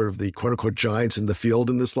 sort of the quote unquote giants in the field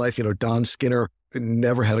in this life, Don Skinner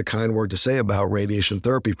never had a kind word to say about radiation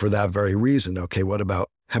therapy for that very reason. Okay, what about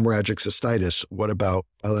hemorrhagic cystitis? What about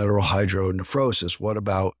bilateral hydronephrosis? What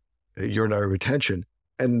about urinary retention?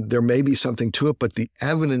 And there may be something to it, but the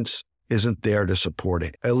evidence isn't there to support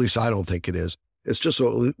it. At least I don't think it is. It's just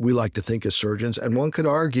what we like to think as surgeons. And one could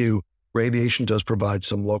argue radiation does provide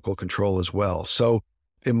some local control as well. So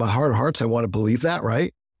in my heart of hearts, I want to believe that,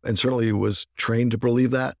 right? And certainly was trained to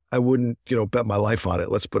believe that. I wouldn't, bet my life on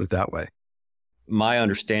it. Let's put it that way. My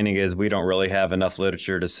understanding is we don't really have enough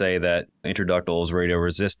literature to say that intraductal is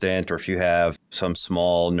radioresistant, or if you have some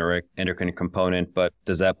small neuroendocrine component, but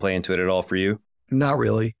does that play into it at all for you? Not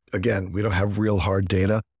really. Again, we don't have real hard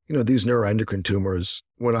data. These neuroendocrine tumors,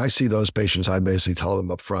 when I see those patients, I basically tell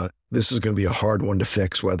them up front, this is going to be a hard one to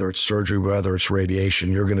fix, whether it's surgery, whether it's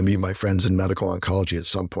radiation. You're going to meet my friends in medical oncology at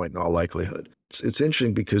some point in all likelihood. It's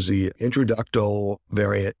interesting because the intraductal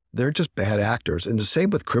variant, they're just bad actors. And the same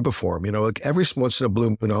with cribiform. Like every once in a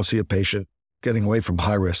blue moon, I'll see a patient getting away from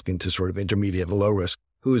high risk into sort of intermediate and low risk,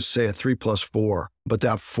 who is, say, a 3+4. But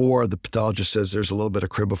that 4, the pathologist says there's a little bit of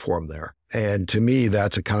cribiform there. And to me,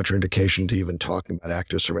 that's a contraindication to even talking about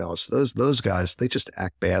active surveillance. Those guys, they just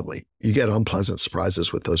act badly. You get unpleasant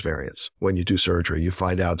surprises with those variants. When you do surgery, you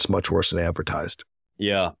find out it's much worse than advertised.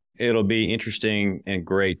 Yeah. It'll be interesting and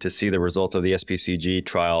great to see the results of the SPCG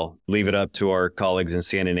trial. Leave it up to our colleagues in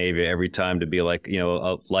Scandinavia every time to be like,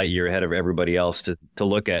 a light year ahead of everybody else to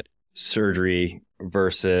look at surgery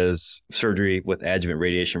versus surgery with adjuvant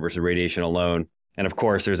radiation versus radiation alone. And of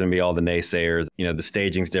course, there's going to be all the naysayers, the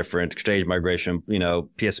staging's different, stage migration,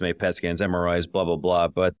 PSMA PET scans, MRIs, blah, blah, blah.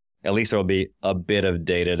 But at least there'll be a bit of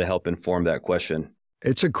data to help inform that question.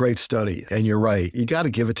 It's a great study. And you're right. You got to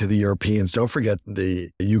give it to the Europeans. Don't forget the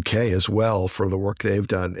UK as well for the work they've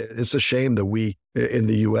done. It's a shame that we in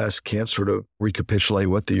the US can't sort of recapitulate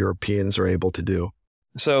what the Europeans are able to do.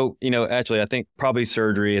 So, actually, I think probably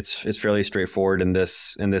surgery, it's fairly straightforward in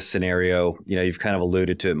this scenario. You've kind of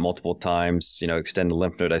alluded to it multiple times, extend the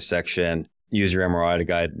lymph node dissection, use your MRI to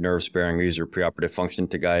guide nerve sparing, use your preoperative function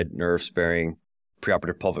to guide nerve sparing,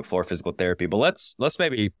 preoperative pelvic floor physical therapy. But let's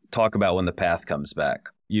maybe talk about when the path comes back.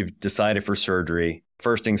 You've decided for surgery.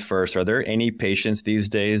 First things first, are there any patients these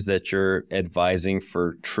days that you're advising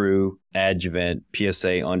for true adjuvant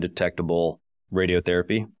PSA undetectable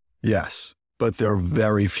radiotherapy? Yes. But there are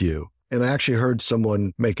very few. And I actually heard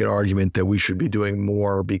someone make an argument that we should be doing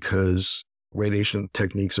more because radiation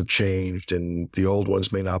techniques have changed and the old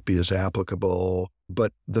ones may not be as applicable.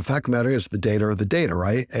 But the fact of the matter is the data are the data,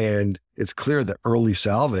 right? And it's clear that early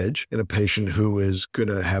salvage in a patient who is going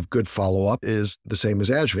to have good follow-up is the same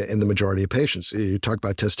as adjuvant in the majority of patients. You talk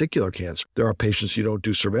about testicular cancer. There are patients you don't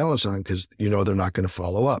do surveillance on because they're not going to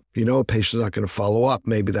follow up. A patient's not going to follow up,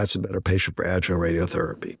 maybe that's a better patient for adjuvant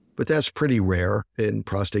radiotherapy. But that's pretty rare in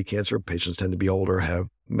prostate cancer. Patients tend to be older, have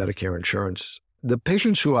Medicare insurance. The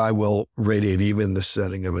patients who I will radiate, even in the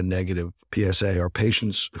setting of a negative PSA, are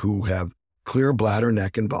patients who have clear bladder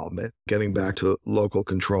neck involvement. Getting back to local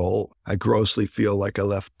control, I grossly feel like I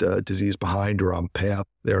left disease behind or on path.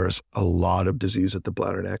 There's a lot of disease at the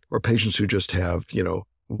bladder neck, or patients who just have,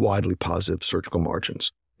 widely positive surgical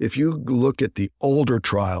margins. If you look at the older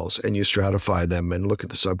trials and you stratify them and look at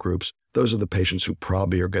the subgroups, those are the patients who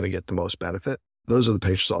probably are going to get the most benefit. Those are the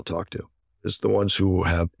patients I'll talk to. It's the ones who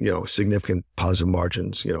have, significant positive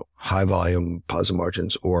margins, high volume positive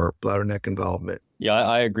margins or bladder neck involvement. Yeah,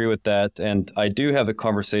 I agree with that. And I do have a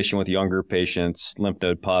conversation with younger patients, lymph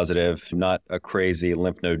node positive, not a crazy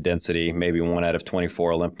lymph node density, maybe 1 out of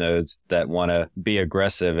 24 lymph nodes that want to be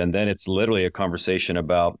aggressive. And then it's literally a conversation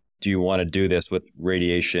about, do you want to do this with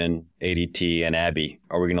radiation, ADT, and ABI?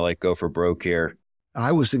 Are we going to go for broke here?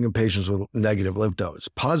 I was thinking patients with negative lymph nodes.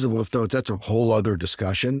 Positive lymph nodes, that's a whole other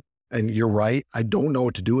discussion. And you're right. I don't know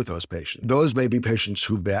what to do with those patients. Those may be patients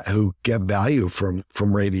who get value from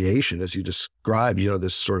radiation, as you described,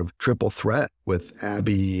 this sort of triple threat with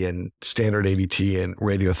ABI and standard ADT and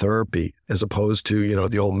radiotherapy, as opposed to,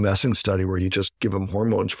 the old Messing study where you just give them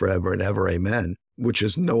hormones forever and ever, amen, which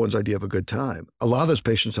is no one's idea of a good time. A lot of those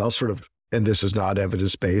patients, I'll sort of, and this is not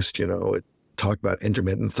evidence-based, talk about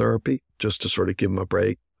intermittent therapy just to sort of give them a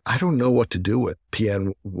break. I don't know what to do with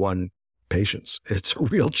PN1 patients. It's a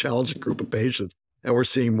real challenging group of patients, and we're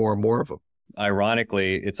seeing more and more of them.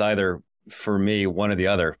 Ironically, it's either, for me, one or the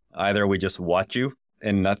other. Either we just watch you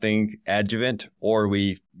and nothing adjuvant, or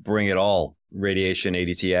we bring it all, radiation,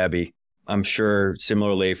 ADT, ABI. I'm sure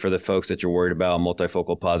similarly for the folks that you're worried about,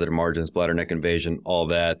 multifocal positive margins, bladder neck invasion, all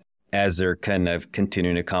that, as they're kind of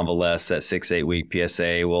continuing to convalesce, that 6-8 week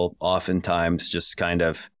PSA will oftentimes just kind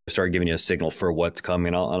of start giving you a signal for what's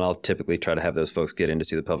coming. And I'll typically try to have those folks get in to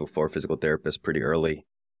see the pelvic floor physical therapist pretty early.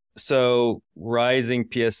 So rising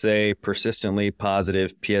PSA, persistently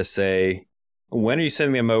positive PSA, when are you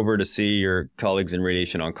sending them over to see your colleagues in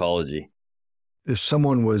radiation oncology? If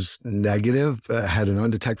someone was negative, had an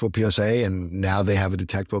undetectable PSA, and now they have a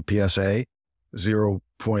detectable PSA,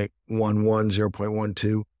 0.11,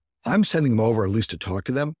 0.12, I'm sending them over at least to talk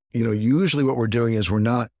to them. Usually what we're doing is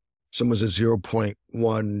someone's at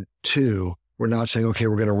 0.12, we're not saying, okay,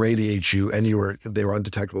 we're going to radiate you, and they were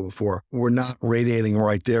undetectable before. We're not radiating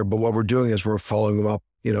right there, but what we're doing is we're following them up,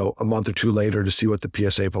 a month or two later to see what the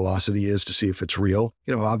PSA velocity is, to see if it's real.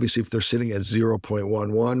 Obviously, if they're sitting at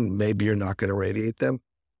 0.11, maybe you're not going to radiate them.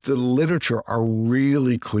 The literature are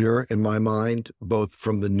really clear in my mind, both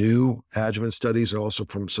from the new adjuvant studies and also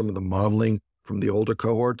from some of the modeling from the older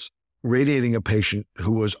cohorts. Radiating a patient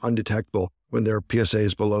who was undetectable when their PSA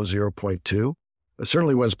is below 0.2,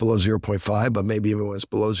 certainly when it's below 0.5, but maybe even when it's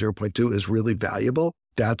below 0.2 is really valuable.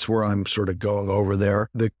 That's where I'm sort of going over there.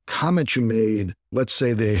 The comment you made, let's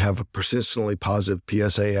say they have a persistently positive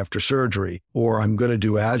PSA after surgery, or I'm going to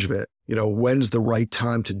do adjuvant, when's the right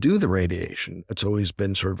time to do the radiation? It's always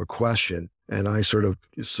been sort of a question. And I sort of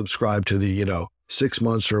subscribe to the, 6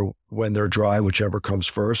 months or when they're dry, whichever comes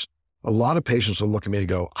first. A lot of patients will look at me and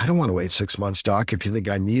go, I don't want to wait 6 months, doc, if you think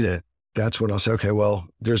I need it. That's when I'll say, okay, well,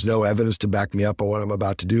 there's no evidence to back me up on what I'm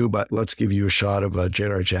about to do, but let's give you a shot of a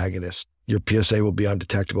GnRH agonist. Your PSA will be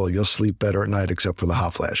undetectable. You'll sleep better at night except for the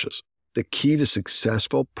hot flashes. The key to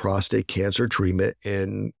successful prostate cancer treatment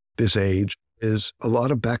in this age is a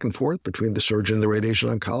lot of back and forth between the surgeon and the radiation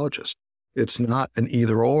oncologist. It's not an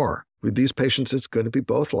either or. With these patients, it's going to be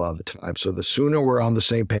both a lot of the time. So the sooner we're on the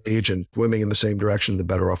same page and swimming in the same direction, the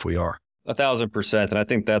better off we are. 1,000%. And I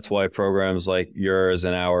think that's why programs like yours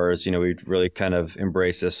and ours, we really kind of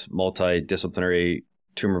embrace this multidisciplinary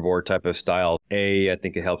tumor board type of style. A, I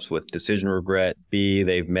think it helps with decision regret. B,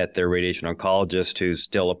 they've met their radiation oncologist who's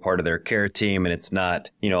still a part of their care team, and it's not,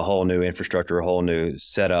 a whole new infrastructure, a whole new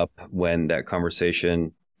setup when that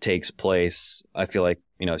conversation takes place. I feel like,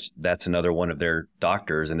 that's another one of their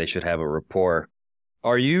doctors, and they should have a rapport.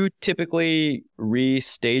 Are you typically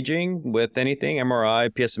restaging with anything, MRI,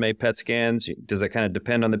 PSMA PET scans? Does that kind of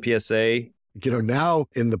depend on the PSA? Now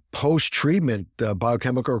in the post-treatment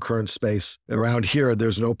biochemical recurrence space around here,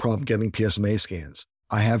 there's no problem getting PSMA scans.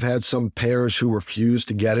 I have had some payers who refuse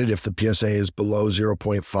to get it if the PSA is below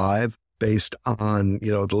 0.5 based on,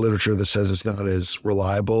 the literature that says it's not as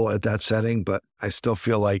reliable at that setting. But I still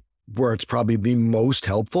feel like where it's probably the most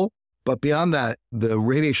helpful. But beyond that, the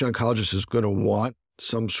radiation oncologist is going to want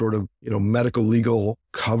some sort of, medical legal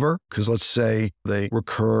cover. Because let's say they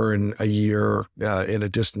recur in a year in a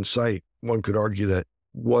distant site. One could argue that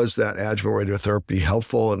was that adjuvant radiotherapy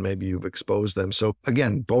helpful, and maybe you've exposed them. So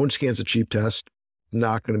again, bone scan's a cheap test,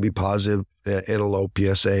 not going to be positive in a low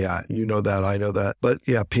PSA. You know that, I know that. But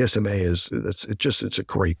yeah, PSMA it's a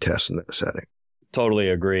great test in that setting. Totally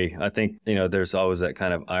agree. I think, there's always that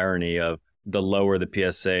kind of irony of the lower the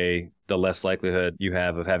PSA, the less likelihood you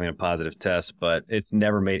have of having a positive test. But it's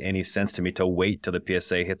never made any sense to me to wait till the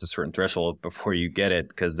PSA hits a certain threshold before you get it,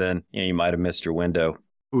 because then you might have missed your window.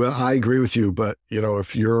 Well, I agree with you, but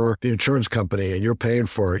if you're the insurance company and you're paying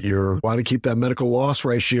for it, you want to keep that medical loss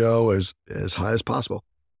ratio as high as possible.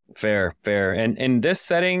 Fair. And in this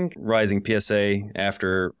setting, rising PSA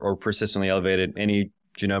after or persistently elevated, any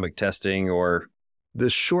genomic testing or? The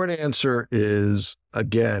short answer is,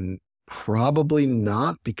 again, probably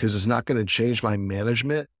not, because it's not going to change my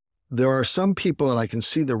management. There are some people, and I can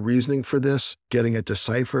see the reasoning for this, getting a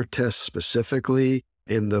Decipher test specifically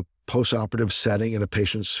in the postoperative setting in a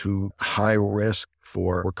patients who high risk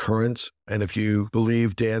for recurrence. And if you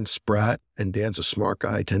believe Dan Spratt, and Dan's a smart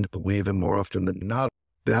guy, I tend to believe him more often than not,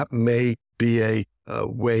 that may be a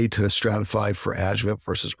way to stratify for adjuvant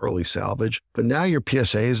versus early salvage. But now your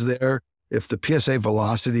PSA is there. If the PSA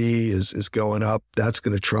velocity is going up, that's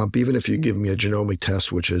going to trump. Even if you give me a genomic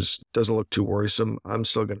test, which doesn't look too worrisome, I'm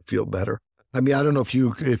still going to feel better. I mean, I don't know if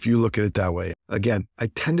you look at it that way. Again, I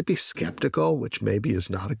tend to be skeptical, which maybe is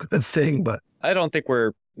not a good thing, but I don't think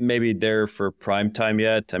we're maybe there for prime time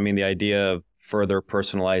yet. I mean, the idea of further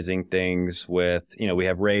personalizing things with, we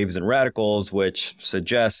have raves and radicals, which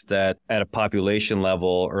suggest that at a population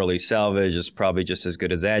level, early salvage is probably just as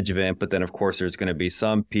good as adjuvant. But then, of course, there's going to be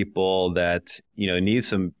some people that, need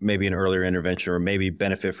maybe an earlier intervention or maybe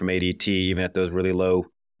benefit from ADT, even at those really low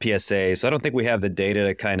PSA. So I don't think we have the data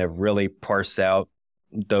to kind of really parse out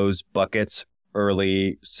those buckets,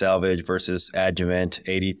 early salvage versus adjuvant,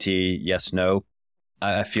 ADT, yes, no.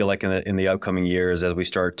 I feel like in the upcoming years, as we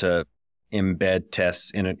start to embed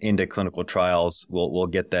tests into clinical trials, we'll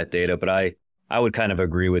get that data. But I would kind of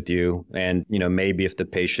agree with you. And, maybe if the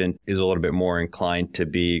patient is a little bit more inclined to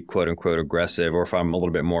be quote unquote aggressive, or if I'm a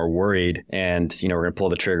little bit more worried and, we're going to pull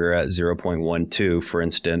the trigger at 0.12, for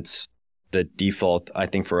instance, the default, I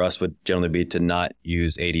think for us would generally be to not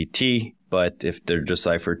use ADT. But if their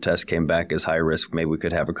Decipher test came back as high risk, maybe we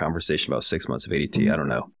could have a conversation about 6 months of ADT. I don't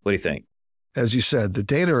know. What do you think? As you said, the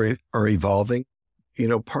data are evolving.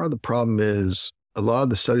 Part of the problem is a lot of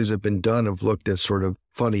the studies that have been done have looked at sort of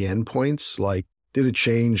funny endpoints, like did it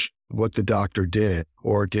change what the doctor did,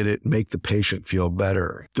 or did it make the patient feel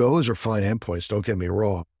better? Those are fine endpoints, don't get me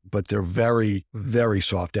wrong, but they're very, very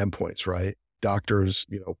soft endpoints, right? Doctors,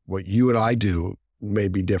 what you and I do may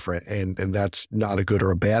be different, and that's not a good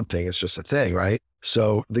or a bad thing. It's just a thing, right?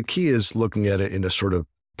 So the key is looking at it in a sort of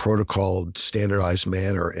protocol, standardized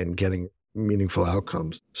manner and getting meaningful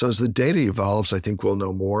outcomes. So as the data evolves, I think we'll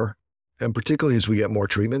know more, and particularly as we get more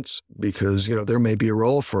treatments, because, there may be a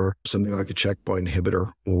role for something like a checkpoint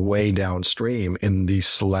inhibitor way downstream in the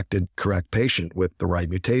selected correct patient with the right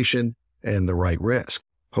mutation and the right risk.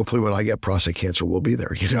 Hopefully when I get prostate cancer, we'll be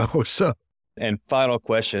there, so. And final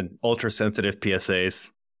question, ultrasensitive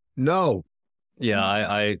PSAs. No.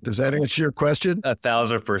 Yeah, Does that answer your question?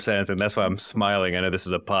 1,000%. And that's why I'm smiling. I know this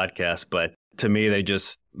is a podcast, but to me, they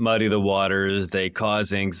just muddy the waters. They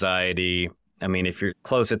cause anxiety. I mean, if you're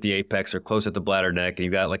close at the apex or close at the bladder neck and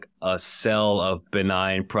you've got like a cell of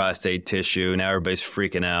benign prostate tissue, now everybody's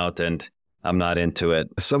freaking out, and I'm not into it.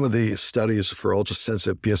 Some of the studies for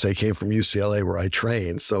ultrasensitive PSA came from UCLA where I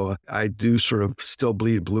trained. So I do sort of still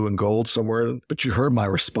bleed blue and gold somewhere. But you heard my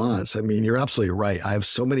response. I mean, you're absolutely right. I have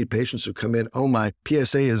so many patients who come in, oh, my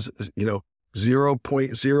PSA is,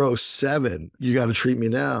 0.07. You got to treat me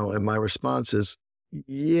now. And my response is,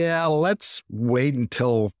 yeah, let's wait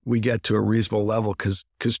until we get to a reasonable level. Because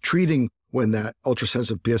treating when that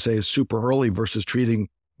ultrasensitive PSA is super early versus treating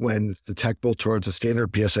when it's detectable towards a standard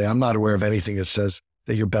PSA, I'm not aware of anything that says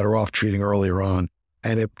that you're better off treating earlier on.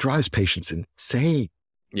 And it drives patients insane.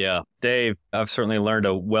 Yeah. Dave, I've certainly learned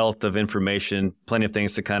a wealth of information, plenty of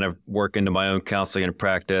things to kind of work into my own counseling and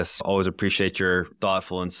practice. Always appreciate your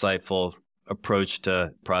thoughtful, insightful approach to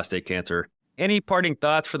prostate cancer. Any parting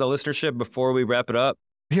thoughts for the listenership before we wrap it up?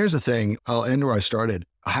 Here's the thing. I'll end where I started.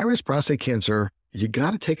 High-risk prostate cancer, you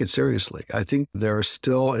got to take it seriously. I think there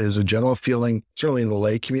still is a general feeling, certainly in the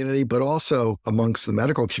lay community, but also amongst the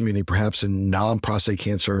medical community, perhaps in non-prostate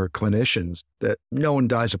cancer clinicians, that no one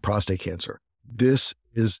dies of prostate cancer. This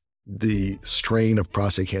is the strain of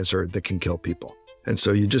prostate cancer that can kill people. And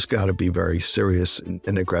so you just got to be very serious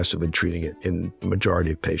and aggressive in treating it in the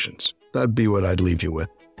majority of patients. That'd be what I'd leave you with.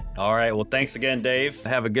 All right. Well, thanks again, Dave.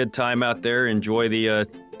 Have a good time out there. Enjoy the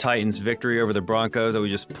Titans' victory over the Broncos that we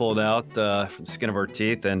just pulled out from the skin of our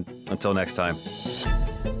teeth. And until next time.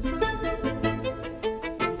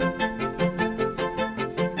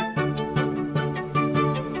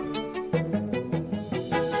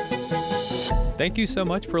 Thank you so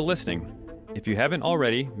much for listening. If you haven't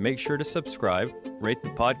already, make sure to subscribe, rate the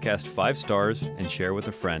podcast 5 stars, and share with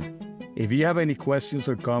a friend. If you have any questions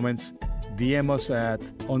or comments, DM us at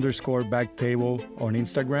 _BackTable on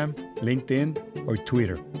Instagram, LinkedIn, or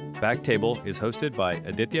Twitter. BackTable is hosted by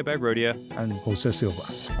Aditya Bagrodia and Jose Silva.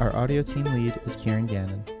 Our audio team lead is Kieran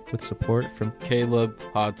Gannon, with support from Caleb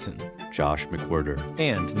Hodson, Josh McWhirter,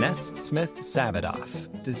 and Ness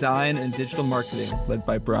Smith-Savadoff. Design and digital marketing led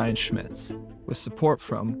by Brian Schmitz, with support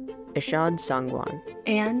from Ishad Sangwan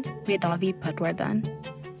and Vedavi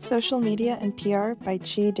Patwardhan. Social media and PR by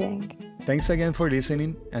Chi Ding. Thanks again for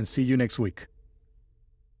listening, and see you next week.